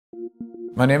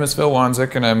My name is Phil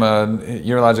Wanzek, and I'm a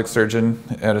urologic surgeon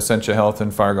at Essentia Health in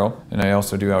Fargo, and I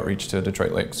also do outreach to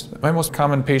Detroit Lakes. My most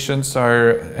common patients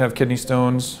have kidney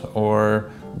stones or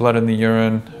blood in the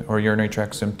urine or urinary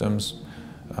tract symptoms.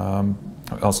 I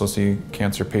also see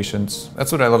cancer patients.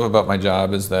 That's what I love about my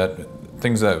job, is that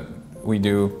things that we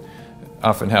do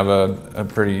often have a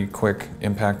pretty quick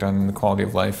impact on the quality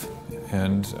of life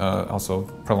and also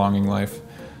prolonging life.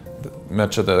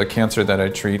 Much of the cancer that I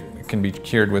treat can be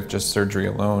cured with just surgery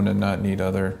alone and not need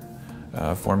other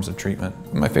forms of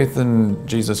treatment. My faith in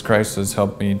Jesus Christ has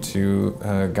helped me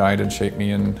to guide and shape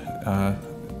me, and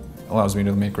allows me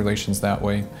to make relations that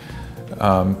way.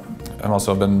 I've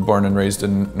also been born and raised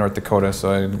in North Dakota,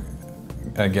 so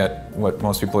I get what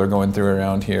most people are going through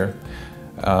around here.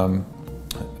 I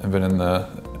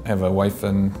have a wife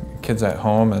and kids at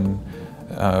home, and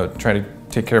try to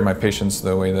take care of my patients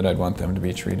the way that I'd want them to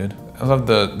be treated. I love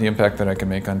the impact that I can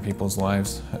make on people's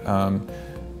lives.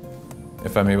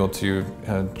 If I'm able to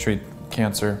treat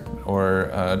cancer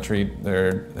or treat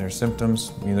their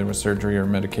symptoms, either with surgery or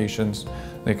medications,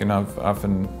 they can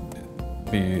often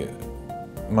be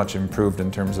much improved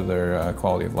in terms of their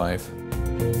quality of life.